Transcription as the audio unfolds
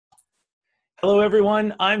Hello,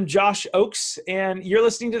 everyone. I'm Josh Oakes, and you're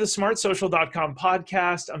listening to the smartsocial.com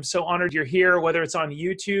podcast. I'm so honored you're here, whether it's on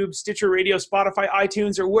YouTube, Stitcher Radio, Spotify,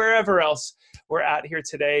 iTunes, or wherever else we're at here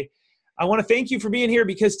today. I want to thank you for being here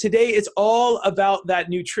because today it's all about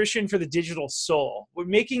that nutrition for the digital soul. We're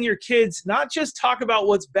making your kids not just talk about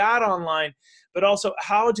what's bad online, but also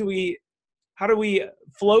how do we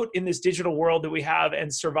float in this digital world that we have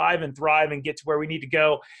and survive and thrive and get to where we need to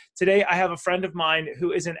go. Today, I have a friend of mine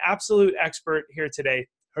who is an absolute expert here today.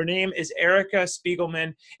 Her name is Erica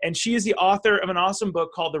Spiegelman, and she is the author of an awesome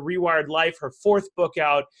book called The Rewired Life, her fourth book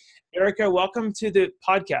out. Erica, welcome to the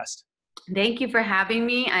podcast. Thank you for having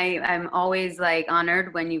me. I'm always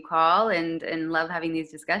honored when you call and love having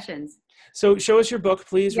these discussions. So show us your book,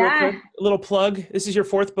 please, real Yeah. quick. A little plug. This is your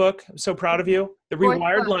fourth book. I'm so proud of you. The Fourth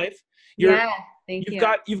Rewired book. Life. Thank you.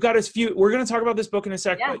 You've got a few. We're going to talk about this book in a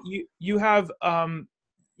sec. Yeah. But you have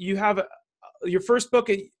your first book.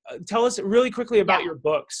 Tell us really quickly about your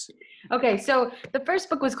books. Okay, so the first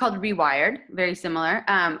book was called Rewired, very similar.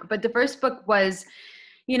 But the first book was,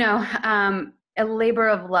 a labor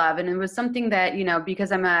of love, and it was something that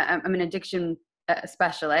because I'm an addiction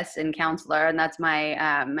specialist and counselor, and that's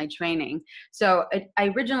my my training. So I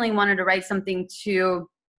originally wanted to write something to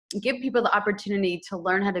give people the opportunity to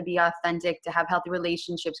learn how to be authentic, to have healthy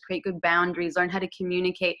relationships, create good boundaries, learn how to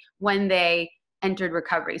communicate when they entered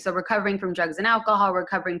recovery. So recovering from drugs and alcohol,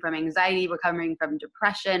 recovering from anxiety, recovering from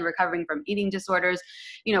depression, recovering from eating disorders,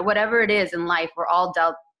 whatever it is in life, we're all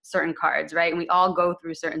dealt certain cards, right? And we all go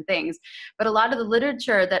through certain things. But a lot of the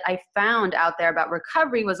literature that I found out there about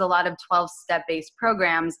recovery was a lot of 12-step based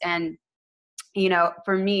programs. And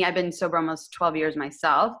for me, I've been sober almost 12 years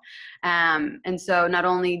myself. And so not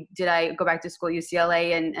only did I go back to school at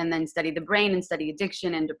UCLA and then study the brain and study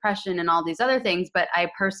addiction and depression and all these other things, but I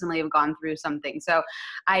personally have gone through something. So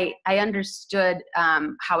I understood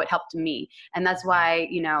how it helped me. And that's why,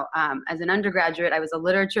 as an undergraduate, I was a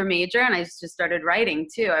literature major and I just started writing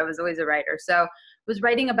too. I was always a writer. So I was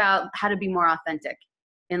writing about how to be more authentic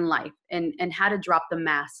in life and how to drop the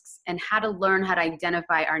masks and how to learn how to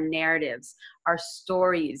identify our narratives, our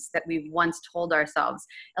stories that we've once told ourselves.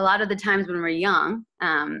 A lot of the times when we're young,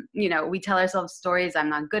 we tell ourselves stories, I'm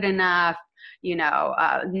not good enough,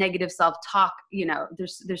 negative self-talk,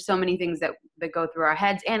 there's so many things that go through our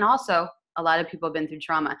heads. And also a lot of people have been through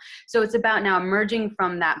trauma. So it's about now emerging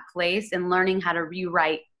from that place and learning how to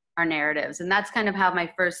rewrite our narratives. And that's kind of how the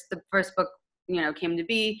first book came to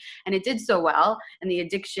be, and it did so well in the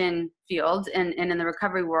addiction field and in the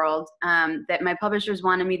recovery world that my publishers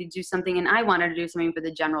wanted me to do something, and I wanted to do something for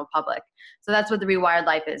the general public. So that's what The Rewired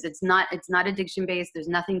Life is. It's not addiction based. There's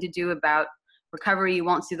nothing to do about recovery. You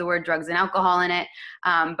won't see the word drugs and alcohol in it,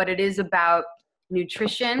 but it is about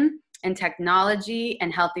nutrition and technology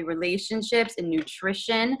and healthy relationships and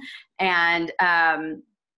nutrition and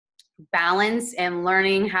balance and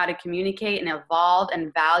learning how to communicate and evolve,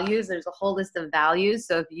 and values. There's a whole list of values.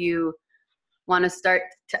 So if you want to start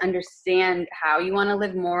to understand how you want to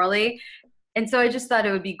live morally. And so I just thought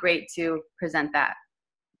it would be great to present that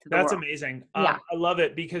to the That's world. amazing. Yeah. I love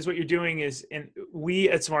it because what you're doing is, and we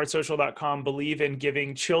at smartsocial.com believe in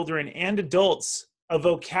giving children and adults a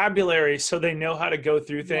vocabulary so they know how to go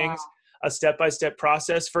through things. Yeah. A step-by-step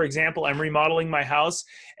process. For example, I'm remodeling my house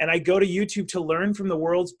and I go to YouTube to learn from the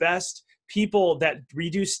world's best people that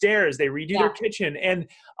redo stairs, they redo their kitchen. And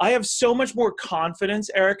I have so much more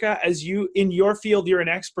confidence, Erica, as you in your field, you're an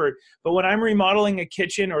expert. But when I'm remodeling a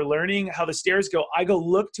kitchen or learning how the stairs go, I go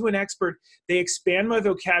look to an expert. They expand my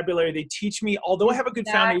vocabulary. They teach me, although I have a good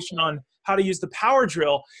foundation on how to use the power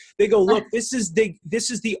drill, they go, look, this is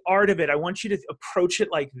the art of it. I want you to approach it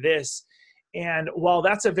like this. And while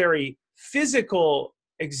that's a very physical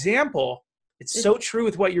example, it's so true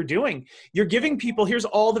with what you're doing. You're giving people, here's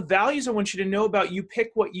all the values I want you to know about. You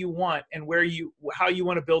pick what you want and how you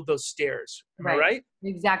want to build those stairs. Am I right?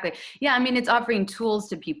 Exactly. Yeah. I mean, it's offering tools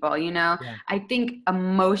to people, I think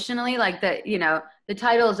emotionally, the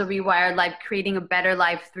title is A Rewired Life, creating a better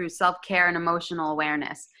life through self-care and emotional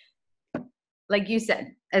awareness. Like you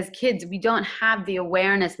said, as kids, we don't have the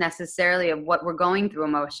awareness necessarily of what we're going through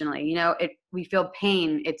emotionally. We feel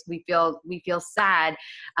pain. We feel sad.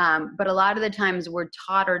 But a lot of the times we're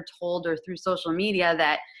taught or told or through social media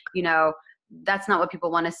that, that's not what people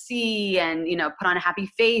want to see, and, put on a happy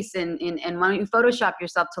face and why don't you Photoshop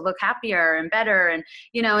yourself to look happier and better. And,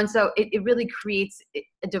 and so it really creates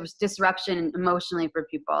a disruption emotionally for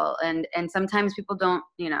people. And sometimes people don't,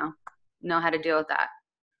 know how to deal with that.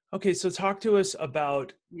 Okay, so talk to us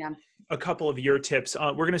about Yeah. a couple of your tips.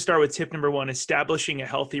 We're going to start with tip number one, establishing a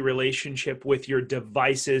healthy relationship with your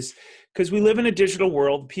devices. Because we live in a digital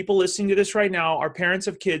world. People listening to this right now are parents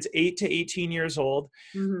of kids 8 to 18 years old.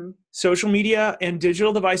 Mm-hmm. Social media and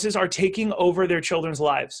digital devices are taking over their children's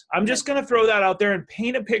lives. I'm just going to throw that out there and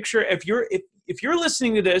paint a picture. If you're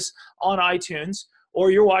listening to this on iTunes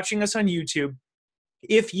or you're watching us on YouTube,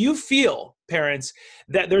 if you feel, parents,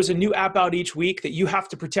 that there's a new app out each week that you have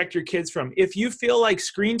to protect your kids from, if you feel like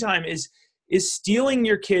screen time is stealing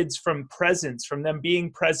your kids from presence, from them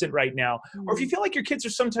being present right now, or if you feel like your kids are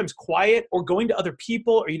sometimes quiet or going to other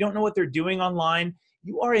people or you don't know what they're doing online,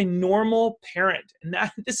 you are a normal parent. And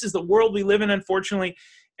this is the world we live in, unfortunately.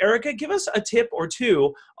 Erica, give us a tip or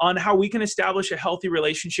two on how we can establish a healthy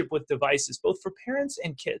relationship with devices, both for parents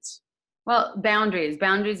and kids. Well, boundaries.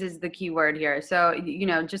 Boundaries is the key word here. So,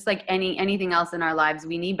 just like anything else in our lives,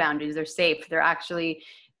 we need boundaries. They're safe. They're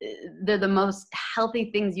the most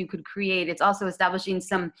healthy things you could create. It's also establishing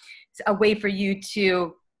a way for you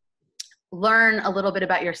to learn a little bit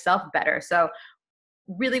about yourself better. So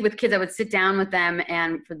really with kids, I would sit down with them,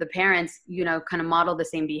 and for the parents, kind of model the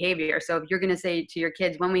same behavior. So if you're going to say to your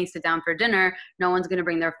kids, when we sit down for dinner, no one's going to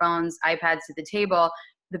bring their phones, iPads to the table,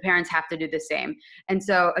 the parents have to do the same. And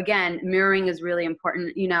so again, mirroring is really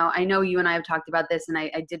important. I know you and I have talked about this, and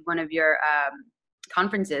I did one of your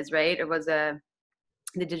conferences, right? It was the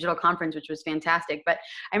digital conference, which was fantastic. But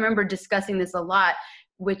I remember discussing this a lot,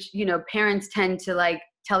 which, parents tend to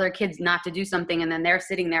tell their kids not to do something, and then they're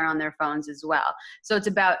sitting there on their phones as well. So it's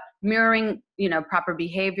about mirroring, proper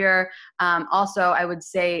behavior. Also, I would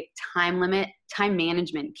say time limit, time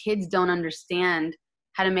management. Kids don't understand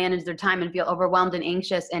how to manage their time and feel overwhelmed and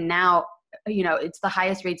anxious. And now, it's the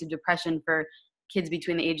highest rates of depression for kids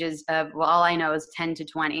between the ages of, well, all I know is 10 to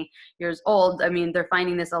 20 years old. I mean, they're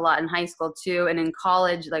finding this a lot in high school too. And in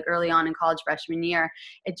college, like early on in college freshman year,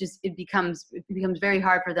 it becomes very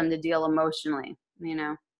hard for them to deal emotionally,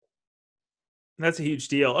 That's a huge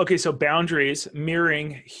deal. Okay, so boundaries,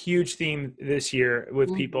 mirroring, huge theme this year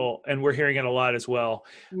with people, and we're hearing it a lot as well.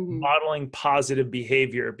 Modeling positive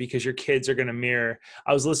behavior because your kids are going to mirror.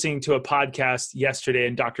 I was listening to a podcast yesterday,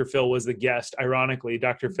 and Dr. Phil was the guest, ironically,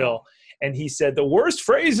 Dr. Phil, and he said the worst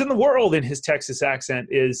phrase in the world in his Texas accent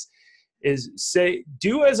is say,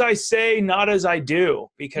 do as I say, not as I do,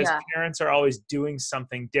 because parents are always doing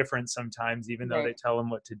something different sometimes, even though they tell them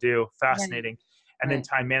what to do. Fascinating. And then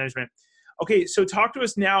time management. Okay, so talk to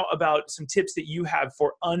us now about some tips that you have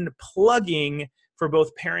for unplugging for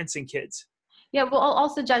both parents and kids. Yeah, well,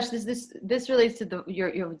 also, Josh, this relates to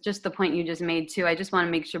your just the point you just made too. I just want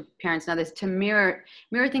to make sure parents know this, to mirror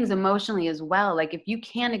things emotionally as well. Like if you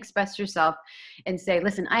can't express yourself and say,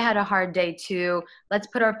 listen, I had a hard day too. Let's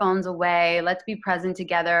put our phones away. Let's be present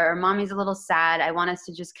together. Or mommy's a little sad. I want us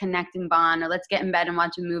to just connect and bond. Or let's get in bed and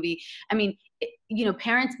watch a movie. I mean,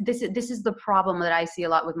 parents, this is the problem that I see a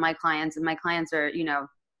lot with my clients, and my clients are,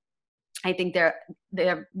 I think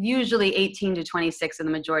they're usually 18 to 26 of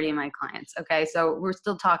the majority of my clients. Okay. So we're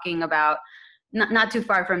still talking about not too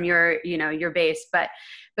far from your base, but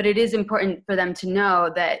it is important for them to know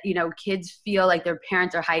that, kids feel like their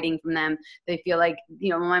parents are hiding from them. They feel like,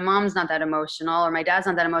 my mom's not that emotional or my dad's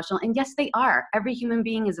not that emotional. And yes, they are. Every human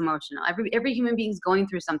being is emotional. Every human being is going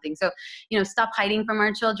through something. So, stop hiding from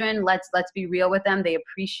our children. Let's be real with them. They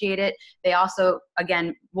appreciate it. They also,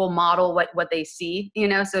 again, will model what they see,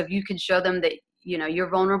 so if you could show them that, you're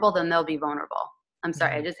vulnerable, then they'll be vulnerable. I'm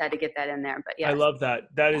sorry, I just had to get that in there, but yeah. I love that.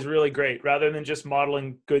 That is really great. Rather than just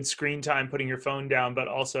modeling good screen time, putting your phone down, but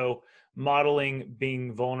also modeling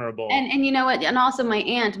being vulnerable. And you know what? And also my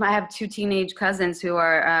aunt, I have two teenage cousins who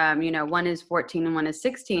are, one is 14 and one is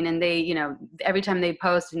 16. And they, every time they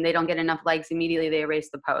post and they don't get enough likes, immediately they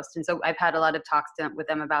erase the post. And so I've had a lot of talks with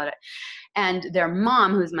them about it. And their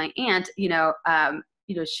mom, who's my aunt,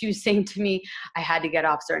 she was saying to me, I had to get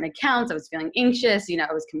off certain accounts. I was feeling anxious.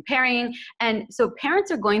 I was comparing. And so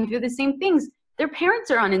parents are going through the same things. Their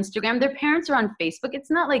parents are on Instagram. Their parents are on Facebook.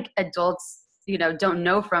 It's not like adults, don't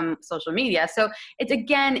know from social media. So it's,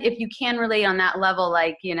 again, if you can relate on that level,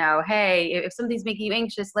 like, hey, if something's making you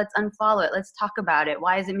anxious, let's unfollow it. Let's talk about it.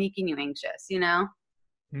 Why is it making you anxious?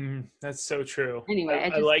 That's so true.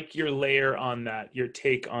 Anyway, I like your layer on that, your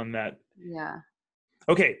take on that. Yeah.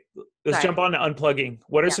 Okay, let's jump on to unplugging.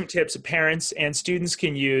 What are some tips parents and students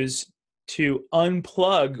can use to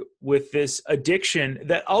unplug with this addiction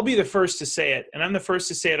that I'll be the first to say it, and I'm the first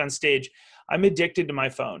to say it on stage. I'm addicted to my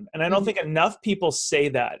phone. And I don't think enough people say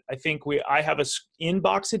that. I think I have a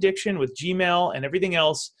inbox addiction with Gmail and everything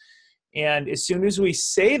else. And as soon as we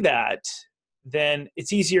say that, then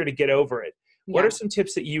it's easier to get over it. What Yeah. are some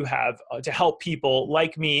tips that you have to help people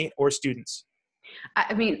like me or students?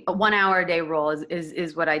 I mean, a 1 hour a day rule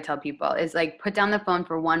is what I tell people is like put down the phone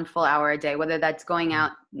for 1 full hour a day, whether that's going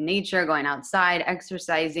out in nature, going outside,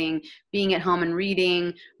 exercising, being at home and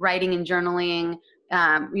reading, writing and journaling,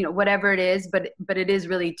 whatever it is, but it is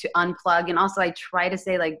really to unplug. And also I try to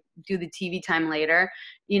say like, do the TV time later.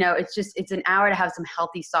 It's an hour to have some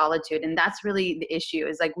healthy solitude. And that's really the issue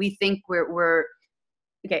is like, we think we're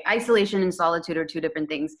okay. Isolation and solitude are two different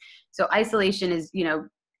things. So isolation is,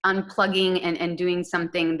 unplugging and doing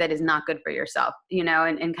something that is not good for yourself,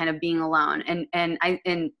 and kind of being alone.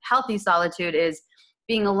 And healthy solitude is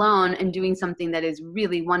being alone and doing something that is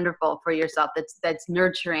really wonderful for yourself. That's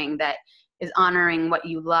nurturing, that is honoring what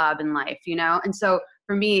you love in life, And so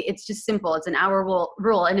for me, it's just simple. It's an hour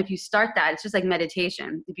rule. And if you start that, it's just like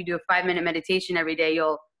meditation. If you do a 5-minute meditation every day,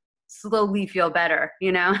 you'll slowly feel better,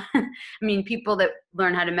 I mean, people that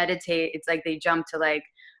learn how to meditate, it's like they jump to like,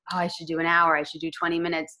 oh, I should do an hour, I should do 20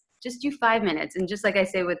 minutes. Just do 5 minutes. And just like I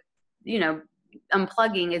say with,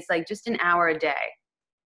 unplugging, it's like just an hour a day.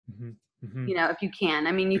 Mm-hmm. Mm-hmm. If you can.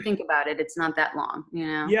 I mean, you think about it, it's not that long,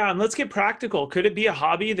 Yeah, and let's get practical. Could it be a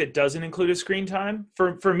hobby that doesn't include a screen time?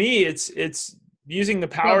 For me, it's using the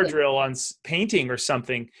power drill on painting or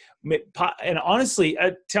something. And honestly,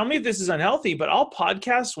 tell me if this is unhealthy, but I'll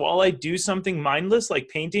podcast while I do something mindless like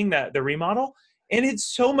painting the remodel. And it's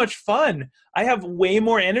so much fun. I have way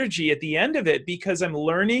more energy at the end of it because I'm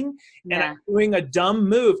learning and I'm doing a dumb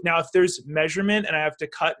move. Now, if there's measurement and I have to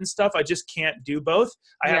cut and stuff, I just can't do both.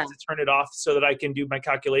 I have to turn it off so that I can do my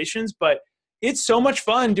calculations. But it's so much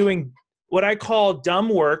fun doing what I call dumb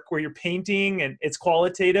work where you're painting and it's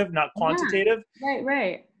qualitative, not quantitative.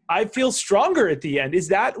 Right. I feel stronger at the end. Is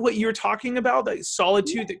that what you're talking about? That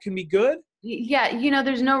solitude that can be good? Yeah,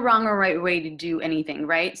 there's no wrong or right way to do anything,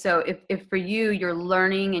 right? So if for you, you're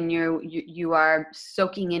learning and you are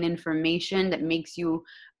soaking in information that makes you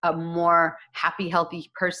a more happy,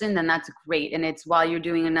 healthy person, then that's great. And it's while you're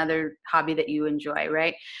doing another hobby that you enjoy,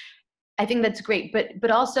 right? I think that's great. But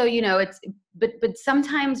also, but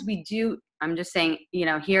sometimes we do, I'm just saying,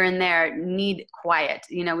 here and there need quiet.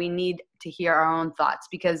 We need to hear our own thoughts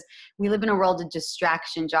because we live in a world of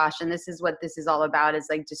distraction, Josh. And this is what this is all about, is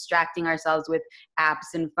like distracting ourselves with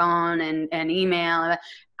apps and phone and email.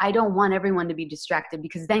 I don't want everyone to be distracted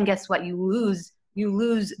because then guess what? You lose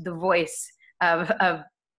the voice of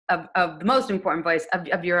the most important voice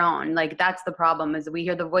of your own. Like that's the problem, is we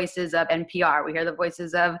hear the voices of NPR. We hear the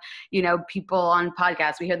voices of, people on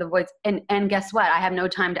podcasts. We hear the voice and guess what? I have no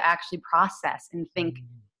time to actually process and think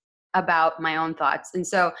about my own thoughts. And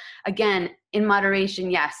so again, in moderation,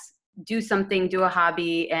 yes, do something, do a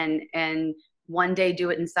hobby and one day do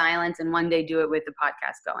it in silence and one day do it with the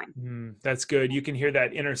podcast going. That's good. You can hear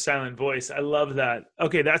that inner silent voice. I love that.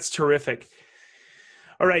 Okay. That's terrific.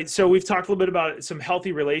 All right. So we've talked a little bit about some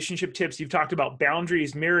healthy relationship tips. You've talked about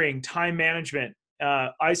boundaries, mirroring, time management,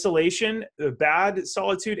 isolation, the bad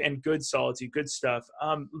solitude and good solitude, good stuff.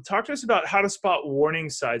 Talk to us about how to spot warning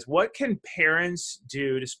signs. What can parents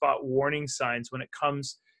do to spot warning signs when it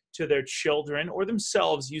comes to their children or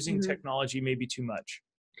themselves using technology maybe too much?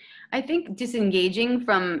 I think disengaging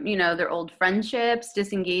from, their old friendships,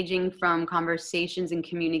 disengaging from conversations and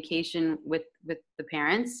communication with the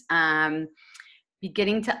parents,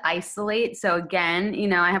 beginning to isolate. So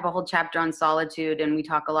again, I have a whole chapter on solitude and we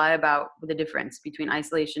talk a lot about the difference between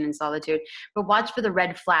isolation and solitude, but watch for the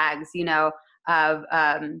red flags, of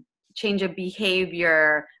change of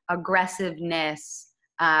behavior, aggressiveness,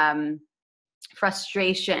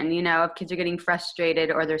 frustration, if kids are getting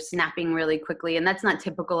frustrated or they're snapping really quickly, and that's not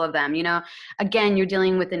typical of them, again, you're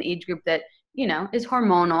dealing with an age group that, is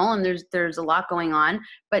hormonal and there's a lot going on,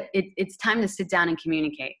 but it's time to sit down and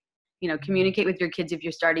communicate. Communicate with your kids if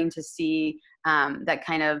you're starting to see that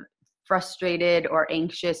kind of frustrated or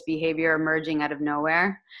anxious behavior emerging out of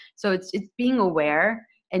nowhere. So it's being aware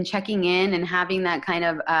and checking in and having that kind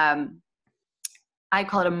of, I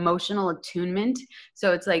call it emotional attunement.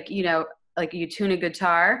 So it's like, like you tune a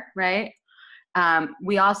guitar, right?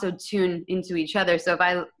 We also tune into each other. So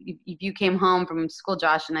if you came home from school,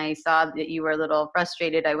 Josh, and I saw that you were a little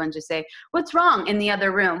frustrated, I wouldn't just say, "What's wrong?" in the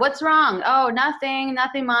other room. "What's wrong?" "Oh, nothing,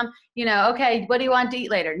 Mom." "Okay, what do you want to eat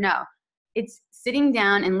later?" No, it's sitting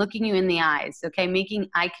down and looking you in the eyes. Okay, making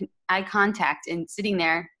eye contact and sitting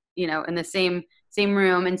there, in the same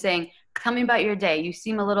room and saying, "Tell me about your day. You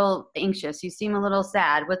seem a little anxious. You seem a little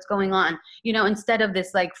sad. What's going on?" Instead of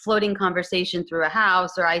this like floating conversation through a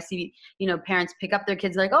house, or I see, parents pick up their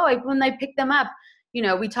kids like, "Oh, when I pick them up,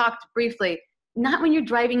 we talked briefly." Not when you're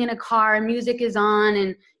driving in a car and music is on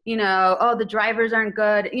and, "Oh, the drivers aren't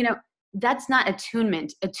good." that's not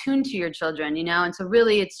attuned to your children, you know? And so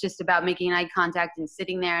really it's just about making eye contact and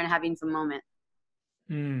sitting there and having some moment.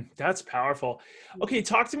 That's powerful. Okay,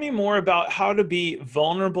 talk to me more about how to be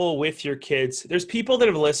vulnerable with your kids. There's people that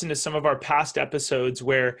have listened to some of our past episodes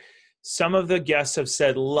where some of the guests have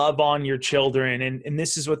said, love on your children, and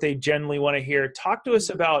this is what they generally want to hear. Talk to us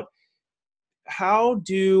about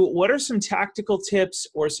what are some tactical tips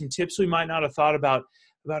or some tips we might not have thought about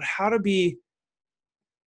how to be,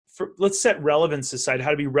 let's set relevance aside,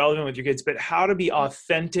 how to be relevant with your kids, but how to be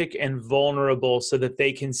authentic and vulnerable so that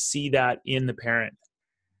they can see that in the parent.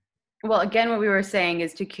 Well, again, what we were saying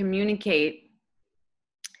is to communicate,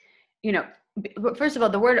 you know, first of all,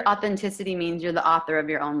 the word authenticity means you're the author of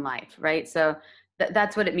your own life, right? So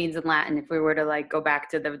that's what it means in Latin, if we were to like go back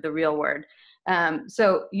to the real word.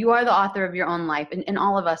 So you are the author of your own life, and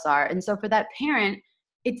all of us are. And so for that parent,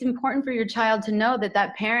 it's important for your child to know that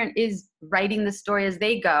that parent is writing the story as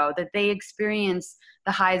they go, that they experience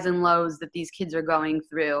the highs and lows that these kids are going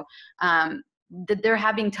through, that they're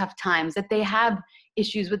having tough times, that they have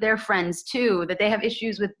issues with their friends too, that they have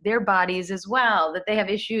issues with their bodies as well, that they have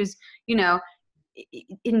issues, you know,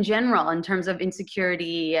 in general, in terms of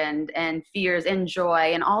insecurity and fears and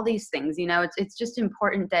joy and all these things. You know, it's just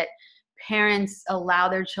important that parents allow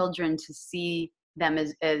their children to see them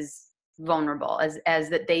as vulnerable, as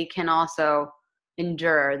that they can also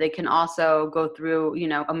endure. They can also go through, you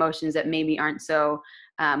know, emotions that maybe aren't so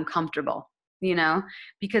comfortable, you know,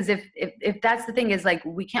 because if that's the thing, is like,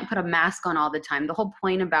 we can't put a mask on all the time. The whole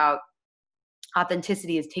point about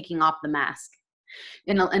authenticity is taking off the mask.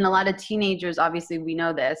 And a lot of teenagers, obviously we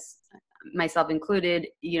know this, myself included,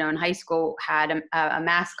 you know, in high school had a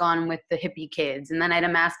mask on with the hippie kids, and then I had a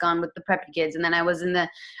mask on with the preppy kids, and then I was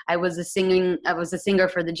a singer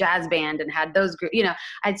for the jazz band and had those groups, you know,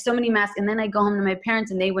 I had so many masks. And then I go home to my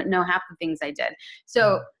parents and they wouldn't know half the things I did.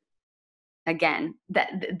 So again,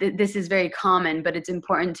 this is very common, but it's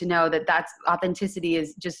important to know that that's authenticity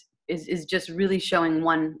is just really showing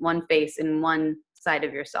one face and one side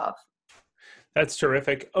of yourself. That's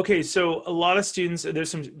terrific. Okay, so a lot of students,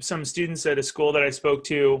 there's some students at a school that I spoke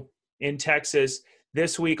to in Texas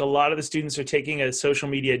this week. A lot of the students are taking a social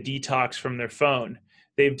media detox from their phone.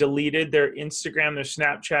 They've deleted their Instagram, their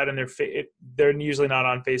Snapchat, and they're usually not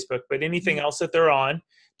on Facebook, but anything else that they're on,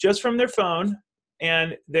 just from their phone.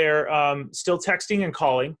 And they're still texting and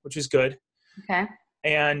calling, which is good. Okay.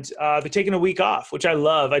 And they're taking a week off, which I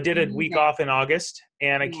love. I did a week off in August,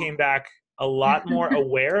 and I came back a lot more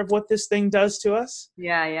aware of what this thing does to us.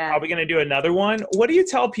 Yeah. Probably going to do another one. What do you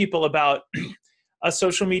tell people about a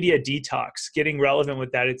social media detox, getting relevant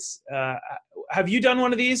with that? It's have you done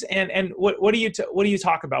one of these? And what do you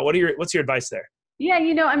talk about? What's your advice there? Yeah,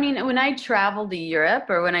 you know, I mean, when I travel to Europe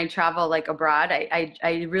or when I travel like abroad,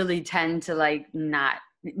 I really tend to like not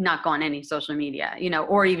go on any social media, you know,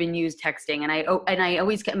 or even use texting. And I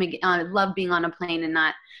always love being on a plane and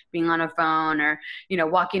not being on a phone, or, you know,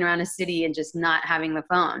 walking around a city and just not having the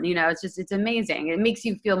phone. You know, it's amazing. It makes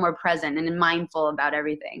you feel more present and mindful about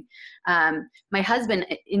everything. My husband,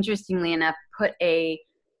 interestingly enough, put a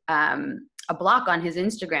block on his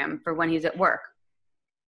Instagram for when he's at work.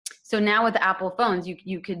 So now with Apple phones,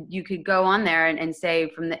 you could go on there and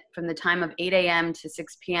say from the time of 8 a.m. to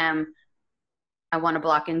 6 p.m., I want to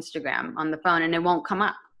block Instagram on the phone, and it won't come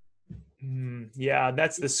up. Yeah,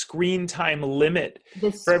 that's the screen time limit.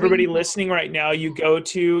 For everybody listening right now, you go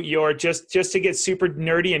to your, just to get super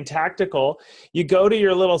nerdy and tactical, you go to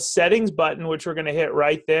your little settings button, which we're going to hit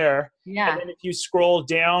right there. Yeah. And then if you scroll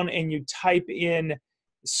down and you type in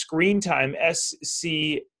screen time,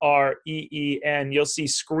 SCREEN, you'll see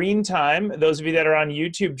screen time. Those of you that are on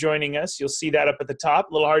YouTube joining us, you'll see that up at the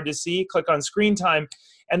top. A little hard to see. Click on screen time.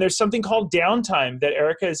 And there's something called downtime that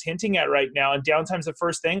Erica is hinting at right now. And downtime's the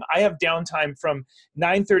first thing. I have downtime from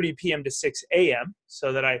 9:30 p.m. to 6 a.m.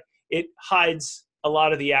 so that it hides a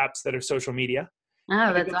lot of the apps that are social media.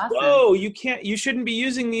 Oh, that's awesome. Whoa, you shouldn't be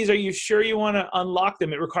using these. Are you sure you want to unlock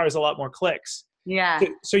them? It requires a lot more clicks. Yeah.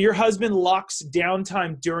 So your husband locks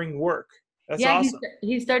downtime during work. That's awesome.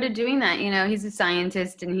 He started doing that. You know, he's a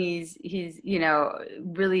scientist, and he's you know,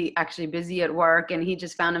 really actually busy at work, and he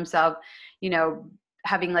just found himself, you know,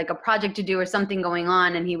 having like a project to do or something going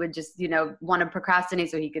on, and he would just, you know, want to procrastinate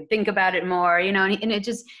so he could think about it more, you know, and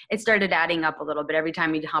it started adding up a little bit every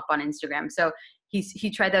time he'd hop on Instagram. So he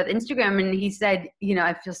tried that with Instagram, and he said, you know,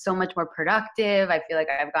 I feel so much more productive. I feel like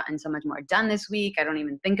I've gotten so much more done this week. I don't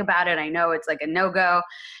even think about it. I know it's like a no-go.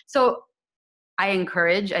 So I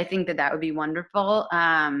think that would be wonderful.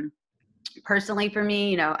 Personally for me,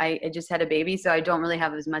 you know, I just had a baby, so I don't really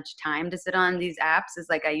have as much time to sit on these apps as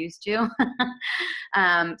like I used to.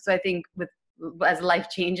 So I think as life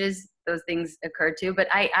changes, those things occur too. But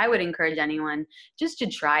I would encourage anyone just to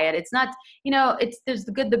try it. It's not, there's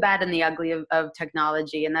the good, the bad, and the ugly of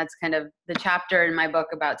technology. And that's kind of the chapter in my book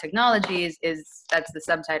about technologies is that's the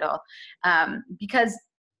subtitle. Because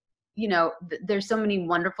there's so many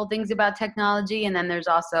wonderful things about technology, and then there's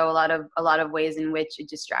also a lot of ways in which it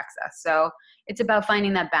distracts us. So it's about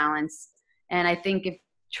finding that balance. And I think if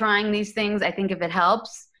trying these things, I think if it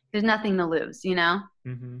helps, there's nothing to lose,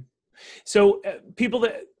 Mm-hmm. So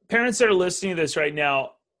parents that are listening to this right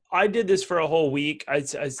now, I did this for a whole week. I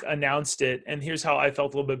announced it, and here's how I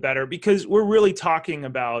felt a little bit better, because we're really talking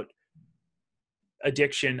about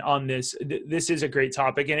addiction on this. This is a great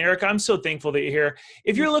topic. And Erica, I'm so thankful that you're here.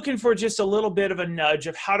 If you're looking for just a little bit of a nudge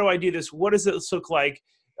of how do I do this? What does this look like?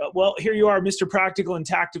 Well, here you are, Mr. Practical and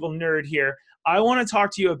Tactical Nerd here. I want to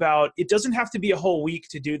talk to you about, it doesn't have to be a whole week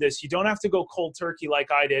to do this. You don't have to go cold turkey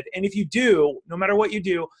like I did. And if you do, no matter what you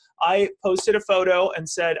do, I posted a photo and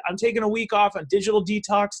said, I'm taking a week off on digital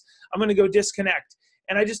detox. I'm going to go disconnect.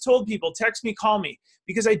 And I just told people, text me, call me,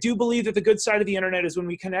 because I do believe that the good side of the internet is when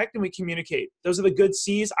we connect and we communicate. Those are the good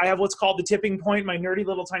C's. I have what's called the tipping point, my nerdy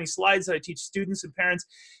little tiny slides that I teach students and parents.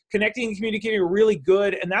 Connecting and communicating are really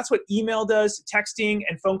good. And that's what email does, texting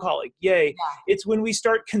and phone calling. Yay. Yeah. It's when we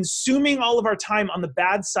start consuming all of our time on the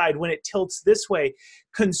bad side, when it tilts this way.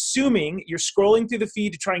 Consuming, you're scrolling through the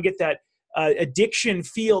feed to try and get that addiction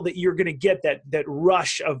feel that you're going to get, that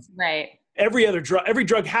rush of right. Every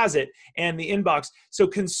drug has it, and the inbox. So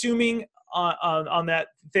consuming on that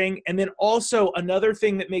thing. And then also another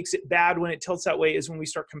thing that makes it bad when it tilts that way is when we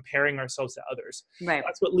start comparing ourselves to others. Right.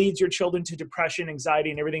 That's what leads your children to depression, anxiety,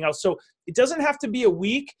 and everything else. So it doesn't have to be a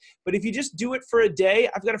week, but if you just do it for a day.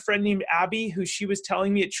 I've got a friend named Abby who she was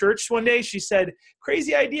telling me at church one day, she said,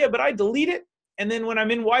 crazy idea, but I delete it. And then when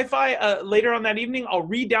I'm in Wi-Fi later on that evening, I'll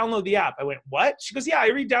re-download the app. I went, what? She goes, yeah, I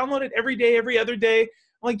re-download it every day, every other day.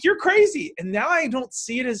 I'm like, you're crazy. And now I don't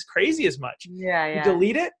see it as crazy as much. Yeah. You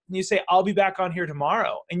delete it and you say, I'll be back on here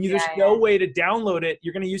tomorrow. And there's no way to download it.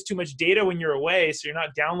 You're going to use too much data when you're away. So you're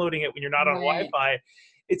not downloading it when you're not on Wi-Fi.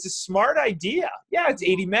 It's a smart idea. Yeah, it's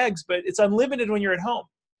 80 megs, but it's unlimited when you're at home.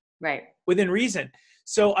 Right. Within reason.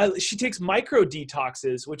 So she takes micro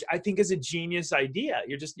detoxes, which I think is a genius idea.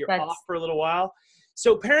 You're off for a little while.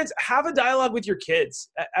 So parents, have a dialogue with your kids.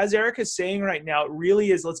 As Erica's saying right now, it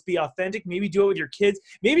really is, let's be authentic. Maybe do it with your kids.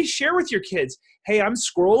 Maybe share with your kids, hey, I'm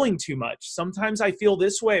scrolling too much. Sometimes I feel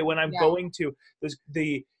this way when I'm going to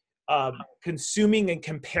the consuming and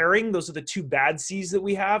comparing. Those are the two bad C's that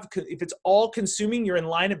we have. If it's all consuming, you're in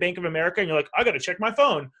line at Bank of America and you're like, I got to check my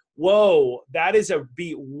phone. Whoa, that is a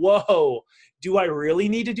beat. Whoa. Do I really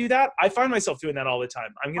need to do that? I find myself doing that all the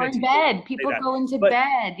time. I'm going to bed. People go into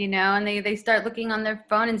bed, and they start looking on their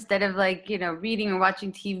phone instead of reading or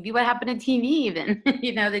watching TV. What happened to TV even?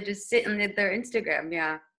 They just sit on their Instagram.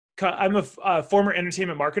 Yeah. I'm a former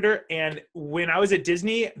entertainment marketer, and when I was at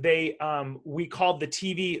Disney, we called the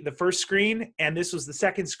TV the first screen, and this was the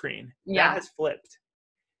second screen. Yeah. That has flipped.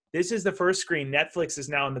 This is the first screen. Netflix is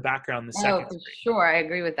now in the background, the second screen. Sure. I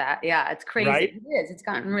agree with that. Yeah, it's crazy. Right? It is. It's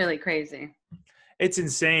gotten really crazy. It's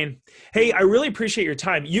insane. Hey, I really appreciate your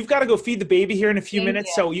time. You've got to go feed the baby here in a few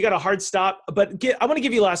minutes, so you got a hard stop. But I want to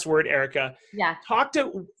give you last word, Erica. Yeah.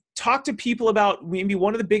 Talk to people about maybe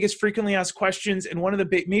one of the biggest frequently asked questions and one of the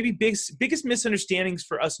biggest misunderstandings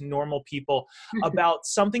for us normal people about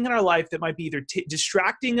something in our life that might be either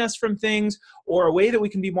distracting us from things or a way that we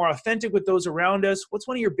can be more authentic with those around us. What's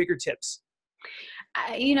one of your bigger tips?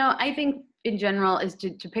 I think in general is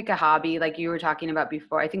to pick a hobby like you were talking about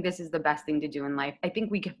before. I think this is the best thing to do in life. I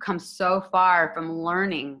think we have come so far from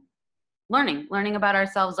learning about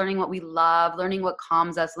ourselves, learning what we love, learning what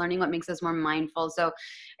calms us, learning what makes us more mindful. So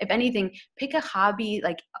if anything, pick a hobby.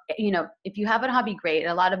 If you have a hobby, great.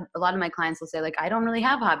 A lot of my clients will say I don't really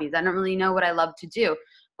have hobbies. I don't really know what I love to do.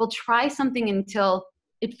 Well, try something until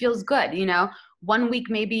it feels good. 1 week,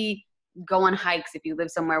 maybe go on hikes if you live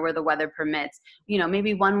somewhere where the weather permits.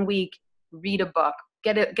 Maybe 1 week, read a book.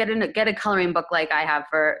 Get a coloring book like I have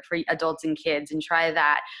for adults and kids, and try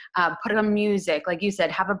that. Put on music, like you said.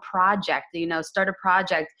 Have a project. Start a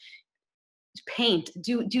project. Paint.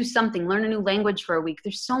 Do something. Learn a new language for a week.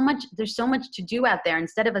 There's so much to do out there.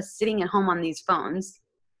 Instead of us sitting at home on these phones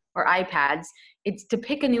or iPads, it's to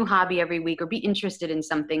pick a new hobby every week or be interested in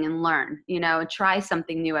something and learn. Try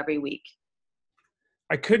something new every week.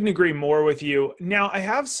 I couldn't agree more with you. Now, I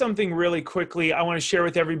have something really quickly I want to share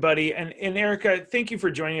with everybody. And Erica, thank you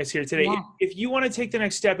for joining us here today. Yeah. If you want to take the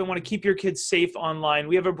next step and want to keep your kids safe online,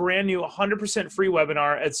 we have a brand new 100% free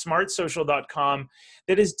webinar at smartsocial.com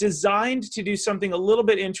that is designed to do something a little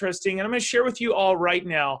bit interesting. And I'm going to share with you all right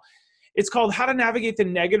now. It's called How to Navigate the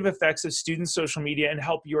Negative Effects of Student Social Media and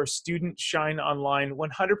Help Your Student Shine Online.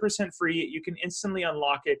 100% free. You can instantly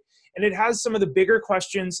unlock it. And it has some of the bigger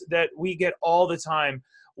questions that we get all the time.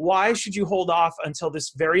 Why should you hold off until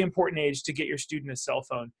this very important age to get your student a cell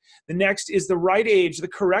phone? The next is the right age, the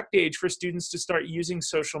correct age for students to start using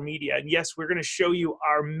social media. And yes, we're going to show you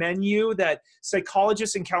our menu that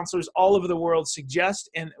psychologists and counselors all over the world suggest,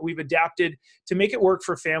 and we've adapted to make it work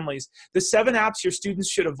for families. The 7 apps your students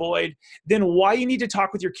should avoid, then why you need to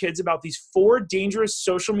talk with your kids about these 4 dangerous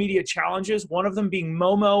social media challenges, one of them being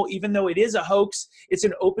Momo. Even though it is a hoax, it's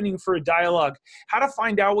an opening for a dialogue. How to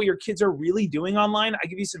find out what your kids are really doing online. I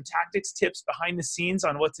give you some tactics, tips behind the scenes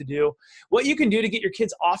on what to do, what you can do to get your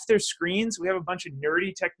kids off their screens. We have a bunch of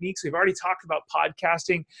nerdy techniques. We've already talked about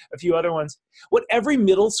podcasting, a few other ones. What every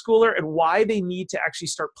middle schooler and why they need to actually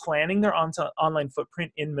start planning their online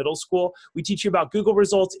footprint in middle school. We teach you about Google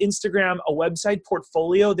results, Instagram, a website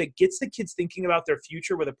portfolio that gets the kids thinking about their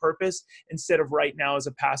future with a purpose instead of right now as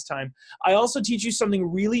a pastime. I also teach you something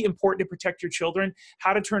really important to protect your children,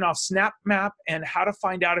 how to turn off Snap Map and how to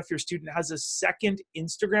find out if your student has a second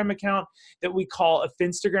Instagram account that we call a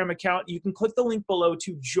Finstagram account. You can click the link below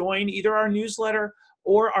to join either our newsletter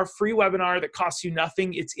or our free webinar that costs you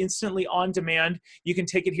nothing. It's instantly on demand. You can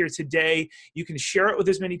take it here today. You can share it with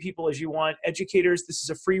as many people as you want. Educators, this is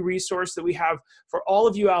a free resource that we have for all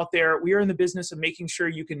of you out there. We are in the business of making sure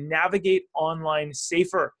you can navigate online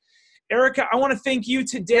safer. Erica, I want to thank you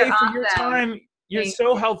today for your time. You're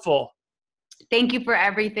so helpful. Thank you for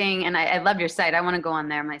everything. And I love your site. I want to go on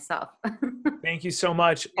there myself. Thank you so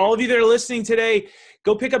much. All of you that are listening today,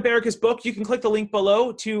 go pick up Erica's book. You can click the link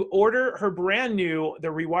below to order her brand new, The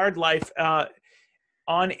Rewired Life,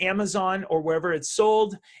 on Amazon or wherever it's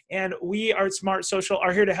sold. And we are at Smart Social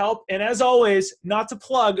are here to help. And as always, not to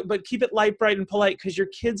plug, but keep it light, bright, and polite because your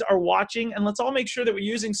kids are watching. And let's all make sure that we're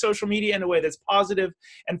using social media in a way that's positive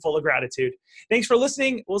and full of gratitude. Thanks for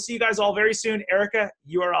listening. We'll see you guys all very soon. Erica,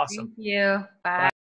 you are awesome. Thank you. Bye.